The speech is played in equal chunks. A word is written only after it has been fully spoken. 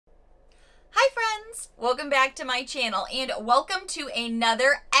friends, welcome back to my channel and welcome to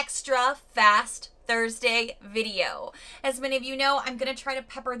another extra fast Thursday video. As many of you know, I'm gonna try to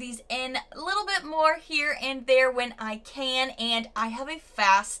pepper these in a little bit more here and there when I can, and I have a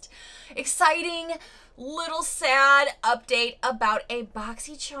fast, exciting, little sad update about a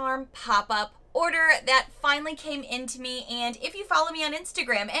BoxyCharm pop-up order that finally came into me. And if you follow me on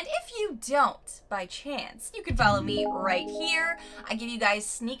Instagram, and if you don't by chance, you can follow me right here. I give you guys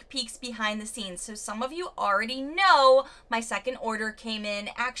sneak peeks behind the scenes. So some of you already know my second order came in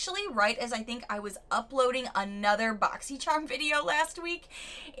actually right as I think I was uploading another BoxyCharm video last week.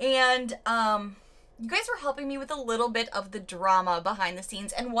 And you guys were helping me with a little bit of the drama behind the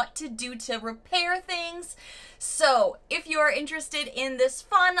scenes and what to do to repair things. So if you are interested in this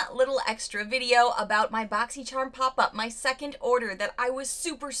fun little extra video about my BoxyCharm pop-up, my second order that I was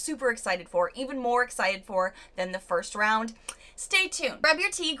super excited for, even more excited for than the first round, stay tuned. Grab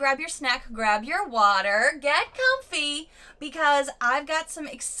your tea, grab your snack, grab your water, get comfy, because I've got some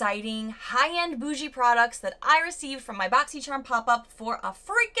exciting high-end bougie products that I received from my BoxyCharm pop-up for a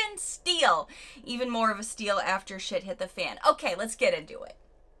freaking steal. Even more of a steal after shit hit the fan. Okay, let's get into it.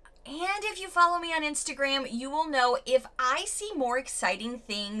 And if you follow me on Instagram, you will know if I see more exciting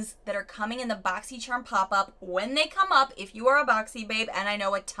things that are coming in the BoxyCharm pop-up when they come up. If you are a Boxy babe, and I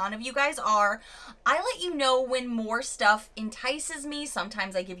know a ton of you guys are, I let you know when more stuff entices me.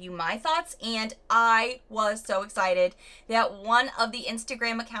 Sometimes I give you my thoughts, and I was so excited that one of the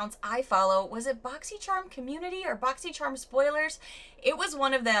Instagram accounts I follow, was it BoxyCharm Community or BoxyCharm Spoilers? It was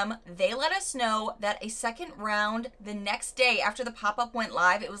one of them. They let us know that a second round the next day after the pop-up went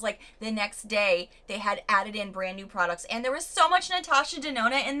live, it was like the next day, they had added in brand new products. And there was so much NATASHA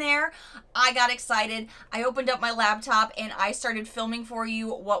DENONA in there. I got excited. I opened up my laptop and I started filming for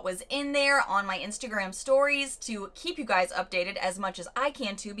you what was in there on my Instagram stories to keep you guys updated as much as I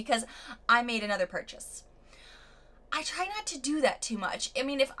can too, because I made another purchase. I try not to do that too much. I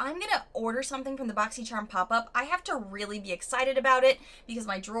mean, if I'm gonna order something from the BoxyCharm pop-up, I have to really be excited about it because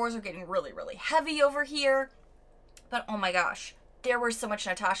my drawers are getting really heavy over here. But oh my gosh, there was so much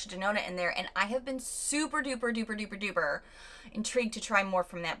NATASHA DENONA in there, and I have been super duper intrigued to try more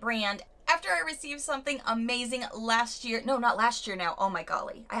from that brand. After I received something amazing last year, no, not last year now, oh my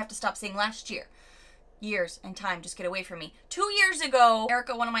golly, I have to stop saying last year. Years and time just get away from me. 2 years ago,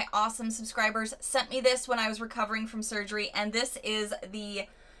 Erica, one of my awesome subscribers, sent me this when I was recovering from surgery, and this is the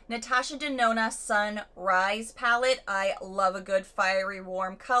NATASHA DENONA Sunrise palette. I love a good fiery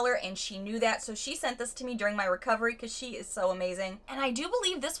warm color, and she knew that, so she sent this to me during my recovery because she is so amazing. And I do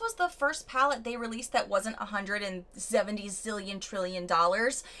believe this was the first palette they released that wasn't $170 zillion trillion.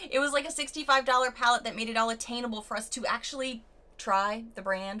 It was like a $65 palette that made it all attainable for us to actually try the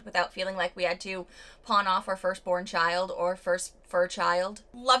brand without feeling like we had to pawn off our firstborn child or first fur child.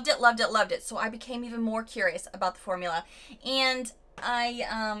 Loved it. So I became even more curious about the formula, and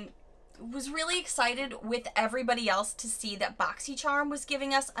I was really excited with everybody else to see that BoxyCharm was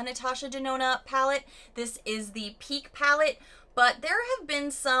giving us a NATASHA DENONA palette. This is the Peak palette, but there have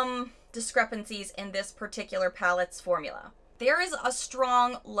been some discrepancies in this particular palette's formula. There is a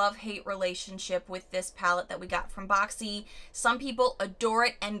strong love-hate relationship with this palette that we got from Boxy. Some people adore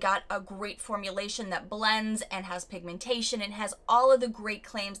it and got a great formulation that blends and has pigmentation and has all of the great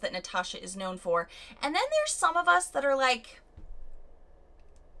claims that NATASHA is known for. And then there's some of us that are like,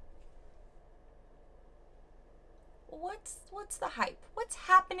 what's the hype? What's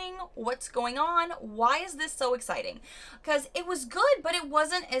happening? What's going on? Why is this so exciting? Because it was good, but it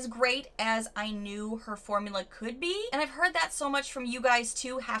wasn't as great as I knew her formula could be. And I've heard that so much from you guys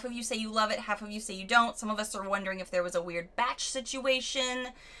too. Half of you say you love it, half of you say you don't. Some of us are wondering if there was a weird batch situation.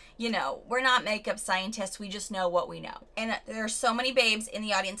 You know, we're not makeup scientists, we just know what we know. And there are so many babes in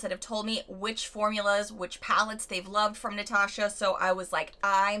the audience that have told me which formulas, which palettes they've loved from NATASHA, so I was like,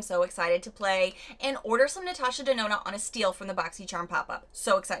 I'm so excited to play and order some NATASHA DENONA on a steal from the BoxyCharm pop-up.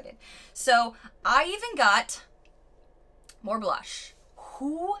 So excited. So I even got more blush.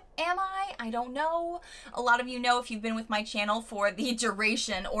 Who am I? I don't know. A lot of you know, if you've been with my channel for the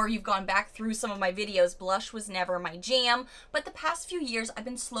duration or you've gone back through some of my videos, blush was never my jam. But the past few years, I've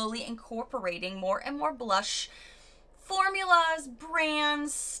been slowly incorporating more and more blush formulas,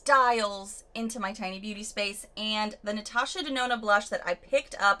 brands, styles into my tiny beauty space. And the NATASHA DENONA blush that I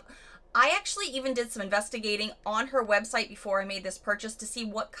picked up, I actually even did some investigating on her website before I made this purchase to see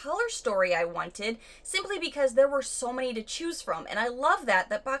what color story I wanted, simply because there were so many to choose from. And I love that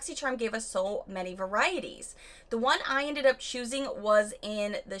BoxyCharm gave us so many varieties. The one I ended up choosing was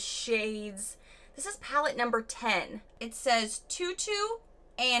in the shades, this is palette number 10. It says Tutu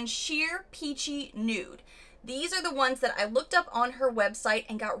and Sheer Peachy Nude. These are the ones that I looked up on her website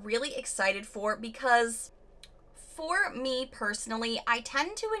and got really excited for because for me personally, I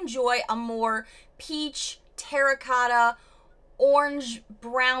tend to enjoy a more peach, terracotta, orange,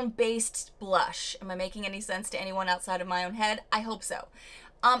 brown based blush. Am I making any sense to anyone outside of my own head? I hope so.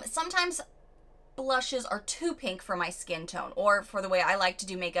 Sometimes blushes are too pink for my skin tone or for the way I like to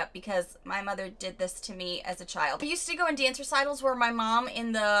do makeup because my mother did this to me as a child. I used to go in dance recitals where my mom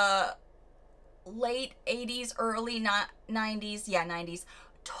in the late 80s, early 90s, yeah, 90s,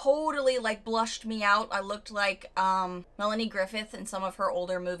 totally like blushed me out. I looked like Melanie Griffith in some of her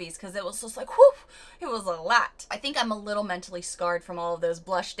older movies because it was just like, whoop, it was a lot. I think I'm a little mentally scarred from all of those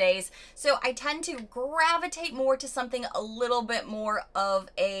blush days. So I tend to gravitate more to something a little bit more of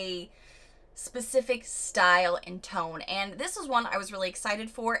a specific style and tone, and this is one I was really excited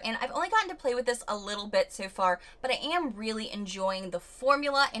for, and I've only gotten to play with this a little bit so far, but I am really enjoying the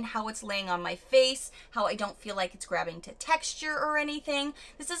formula and how it's laying on my face, how I don't feel like it's grabbing to texture or anything.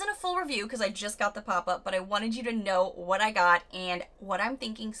 This isn't a full review because I just got the pop-up, but I wanted you to know what I got and what I'm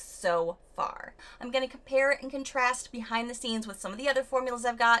thinking so far. I'm going to compare and contrast behind the scenes with some of the other formulas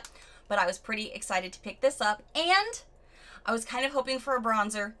I've got, but I was pretty excited to pick this up, and I was kind of hoping for a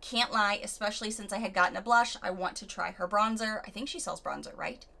bronzer, can't lie, especially since I had gotten a blush. I want to try her bronzer. I think she sells bronzer,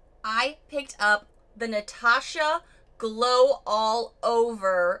 right? I picked up the NATASHA Glow All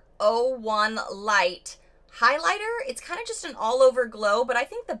Over 01 Light highlighter. It's kind of just an all over glow, but I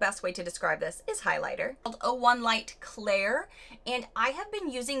think the best way to describe this is highlighter. Called 01 Light Claire, and I have been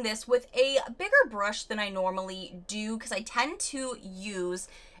using this with a bigger brush than I normally do because I tend to use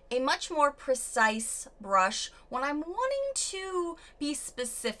a much more precise brush when I'm wanting to be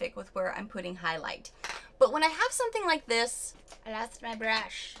specific with where I'm putting highlight. But when I have something like this, I lost my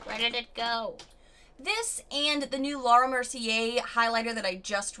brush. Where did it go? This and the new Laura Mercier highlighter that I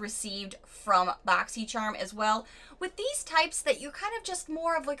just received from BoxyCharm as well. With these types that you're kind of just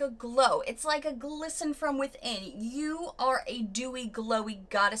more of like a glow. It's like a glisten from within. You are a dewy, glowy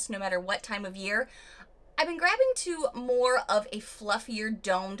goddess no matter what time of year. I've been grabbing to more of a fluffier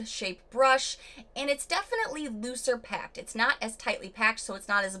domed shaped brush, and it's definitely looser packed. It's not as tightly packed, so it's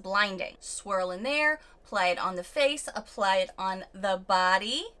not as blinding. Swirl in there, apply it on the face, apply it on the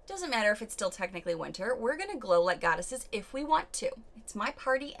body. Doesn't matter if it's still technically winter. We're gonna glow like goddesses if we want to. It's my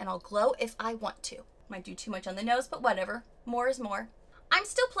party and I'll glow if I want to. Might do too much on the nose, but whatever. More is more. I'm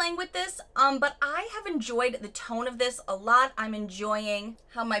still playing with this, but I have enjoyed the tone of this a lot. I'm enjoying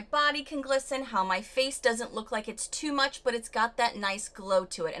how my body can glisten, how my face doesn't look like it's too much, but it's got that nice glow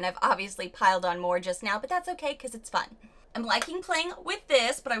to it. And I've obviously piled on more just now, but that's okay because it's fun. I'm liking playing with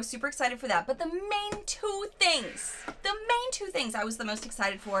this, but I was super excited for that. But the main two things I was the most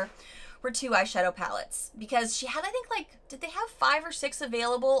excited for were two eyeshadow palettes, because she had, I think, like, did they have 5 or 6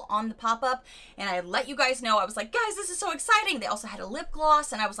 available on the pop-up? And I let you guys know, I was like, guys, this is so exciting. They also had a lip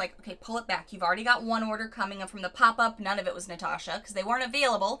gloss, and I was like, okay, pull it back. You've already got one order coming up from the pop-up. None of it was Natasha because they weren't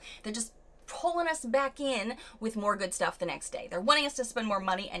available. They're just pulling us back in with more good stuff the next day. They're wanting us to spend more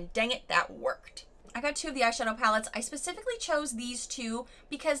money, and dang it, that worked. I got 2 of the eyeshadow palettes. I specifically chose these 2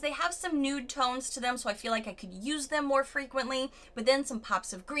 because they have some nude tones to them, so I feel like I could use them more frequently, but then some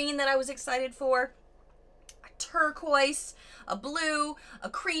pops of green that I was excited for, a turquoise, a blue, a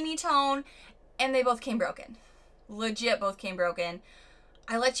creamy tone, and they both came broken. Legit both came broken.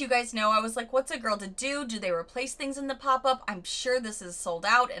 I let you guys know, I was like, what's a girl to do? Do they replace things in the pop-up? I'm sure this is sold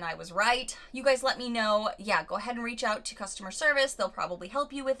out, and I was right. You guys let me know. Yeah, go ahead and reach out to customer service. They'll probably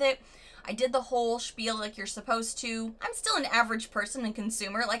help you with it. I did the whole spiel like you're supposed to. I'm still an average person and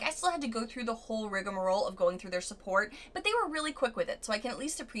consumer. Like, I still had to go through the whole rigmarole of going through their support, but they were really quick with it, so I can at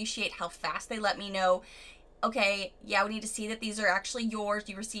least appreciate how fast they let me know, okay, yeah, we need to see that these are actually yours.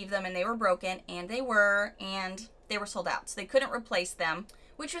 You received them and they were broken, and they were sold out, so they couldn't replace them,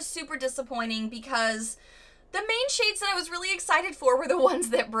 which was super disappointing because the main shades that I was really excited for were the ones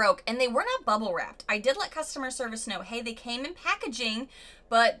that broke, and they were not bubble wrapped. I did let customer service know, hey, they came in packaging,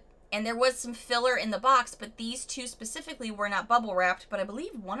 and there was some filler in the box, but these 2 specifically were not bubble wrapped, but I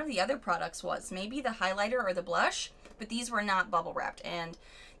believe one of the other products was, maybe the highlighter or the blush, but these were not bubble wrapped, and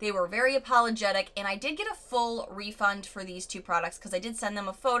they were very apologetic, and I did get a full refund for these 2 products because I did send them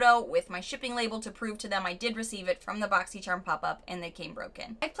a photo with my shipping label to prove to them I did receive it from the BoxyCharm pop-up, and they came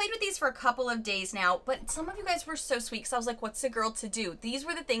broken. I played with these for a couple of days now, but some of you guys were so sweet, so I was like, what's a girl to do? These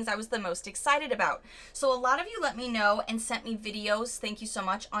were the things I was the most excited about. So a lot of you let me know and sent me videos, thank you so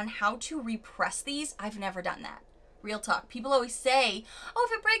much, on how to repress these. I've never done that. Real talk. People always say, oh,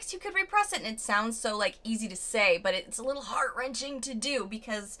 if it breaks, you could repress it. And it sounds so like easy to say, but it's a little heart-wrenching to do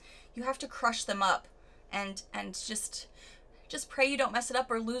because you have to crush them up and just Just pray you don't mess it up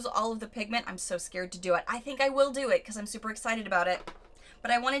or lose all of the pigment. I'm so scared to do it. I think I will do it because I'm super excited about it.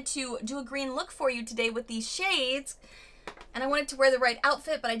 But I wanted to do a green look for you today with these shades. And I wanted to wear the right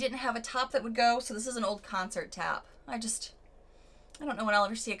outfit, but I didn't have a top that would go. So this is an old concert top. I don't know when I'll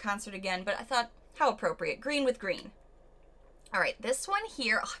ever see a concert again, but I thought, how appropriate. Green with green. All right, this one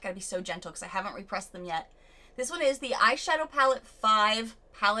here, oh, I gotta be so gentle because I haven't repressed them yet. This one is the Eyeshadow Palette 5,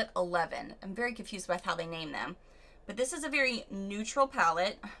 Palette 11. I'm very confused with how they name them. But this is a very neutral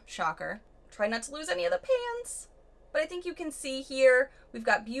palette. Shocker. Try not to lose any of the pans. But I think you can see here, we've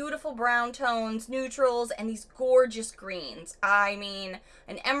got beautiful brown tones, neutrals, and these gorgeous greens. I mean,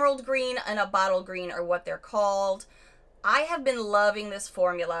 an emerald green and a bottle green are what they're called. I have been loving this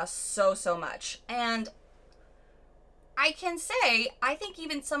formula so, so much. And I can say, I think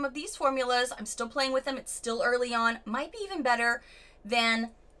even some of these formulas, I'm still playing with them, it's still early on, might be even better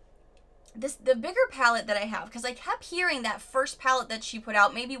than the bigger palette that I have. Because I kept hearing that first palette that she put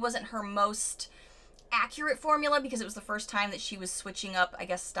out maybe wasn't her most accurate formula because it was the first time that she was switching up, I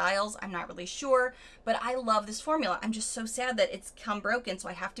guess, styles. I'm not really sure, but I love this formula. I'm just so sad that it's come broken, so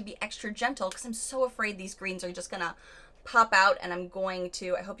I have to be extra gentle because I'm so afraid these greens are just gonna pop out, and I'm going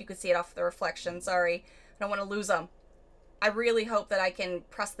to, I hope you can see it off the reflection, sorry, I don't want to lose them. I really hope that I can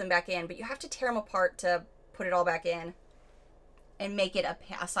press them back in, but you have to tear them apart to put it all back in and make it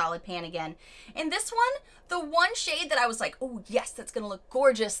a solid pan again. And this one, the one shade that I was like, oh yes, that's gonna look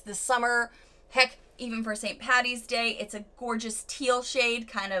gorgeous this summer, heck, even for St. Patty's Day, it's a gorgeous teal shade,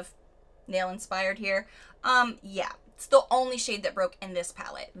 kind of nail inspired here. Yeah, it's the only shade that broke in this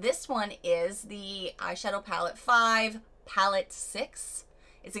palette. This one is the Eyeshadow Palette 5, Palette 6.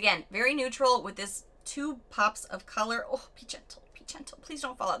 It's again, very neutral with this 2 pops of color. Oh, be gentle, please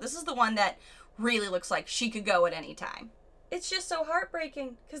don't fall out. This is the one that really looks like she could go at any time. It's just so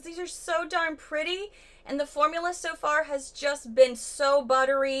heartbreaking because these are so darn pretty, and the formula so far has just been so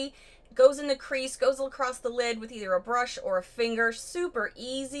buttery. Goes in the crease, goes across the lid with either a brush or a finger. Super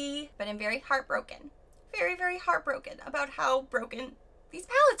easy, but I'm very heartbroken. Very, very heartbroken about how broken these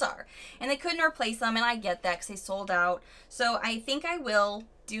palettes are. And they couldn't replace them, and I get that because they sold out. So I think I will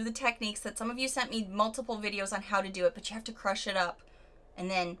do the techniques that some of you sent me multiple videos on how to do it, but you have to crush it up and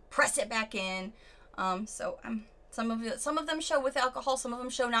then press it back in. Some of them show with alcohol, some of them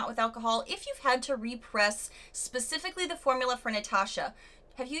show not with alcohol. If you've had to repress specifically the formula for Natasha,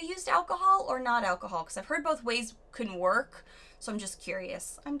 have you used alcohol or not alcohol? Because I've heard both ways can work, so I'm just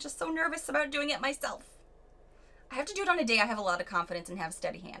curious. I'm just so nervous about doing it myself. I have to do it on a day I have a lot of confidence and have a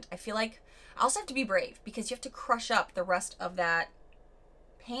steady hand. I feel like I also have to be brave because you have to crush up the rest of that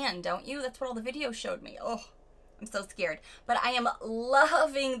pan, don't you? That's what all the videos showed me. Oh, I'm so scared. But I am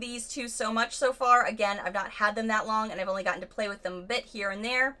loving these two so much so far. Again, I've not had them that long, and I've only gotten to play with them a bit here and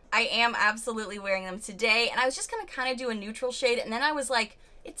there. I am absolutely wearing them today, and I was just going to kind of do a neutral shade, and then I was like,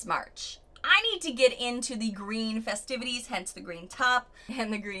 it's March. I need to get into the green festivities, hence the green top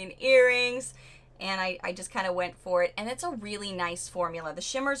and the green earrings. And I just kind of went for it. And it's a really nice formula. The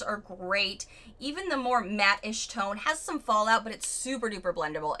shimmers are great. Even the more matte-ish tone has some fallout, but it's super duper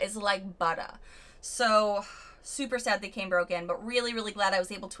blendable. It's like butter. So super sad they came broken, but really, really glad I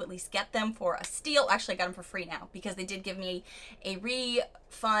was able to at least get them for a steal. Actually, I got them for free now because they did give me a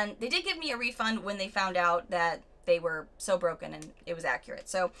refund. They did give me a refund when they found out that they were so broken and it was accurate.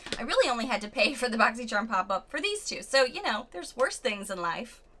 So I really only had to pay for the BoxyCharm pop-up for these two. So, you know, there's worse things in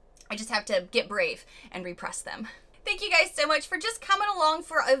life. I just have to get brave and repress them. Thank you guys so much for just coming along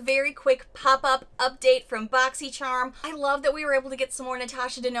for a very quick pop-up update from BoxyCharm. I love that we were able to get some more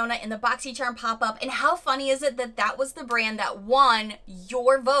NATASHA DENONA in the BoxyCharm pop-up, and how funny is it that that was the brand that won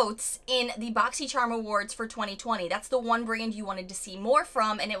your votes in the BoxyCharm Awards for 2020. That's the one brand you wanted to see more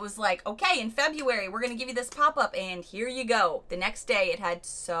from, and it was like, okay, in February, we're gonna give you this pop-up, and here you go. The next day, it had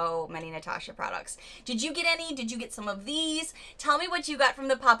so many Natasha products. Did you get any? Did you get some of these? Tell me what you got from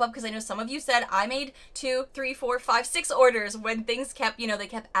the pop-up, because I know some of you said I made 2, 3, 4, 5, 6 orders when things kept, you know, they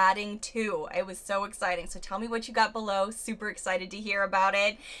kept adding to. It was so exciting. So tell me what you got below. Super excited to hear about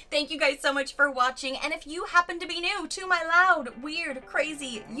it. Thank you guys so much for watching. And if you happen to be new to my loud, weird,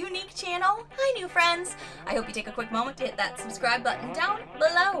 crazy, unique channel, hi new friends. I hope you take a quick moment to hit that subscribe button down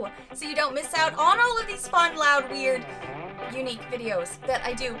below so you don't miss out on all of these fun, loud, weird, unique videos that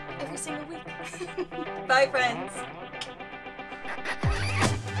I do every single week. Bye friends.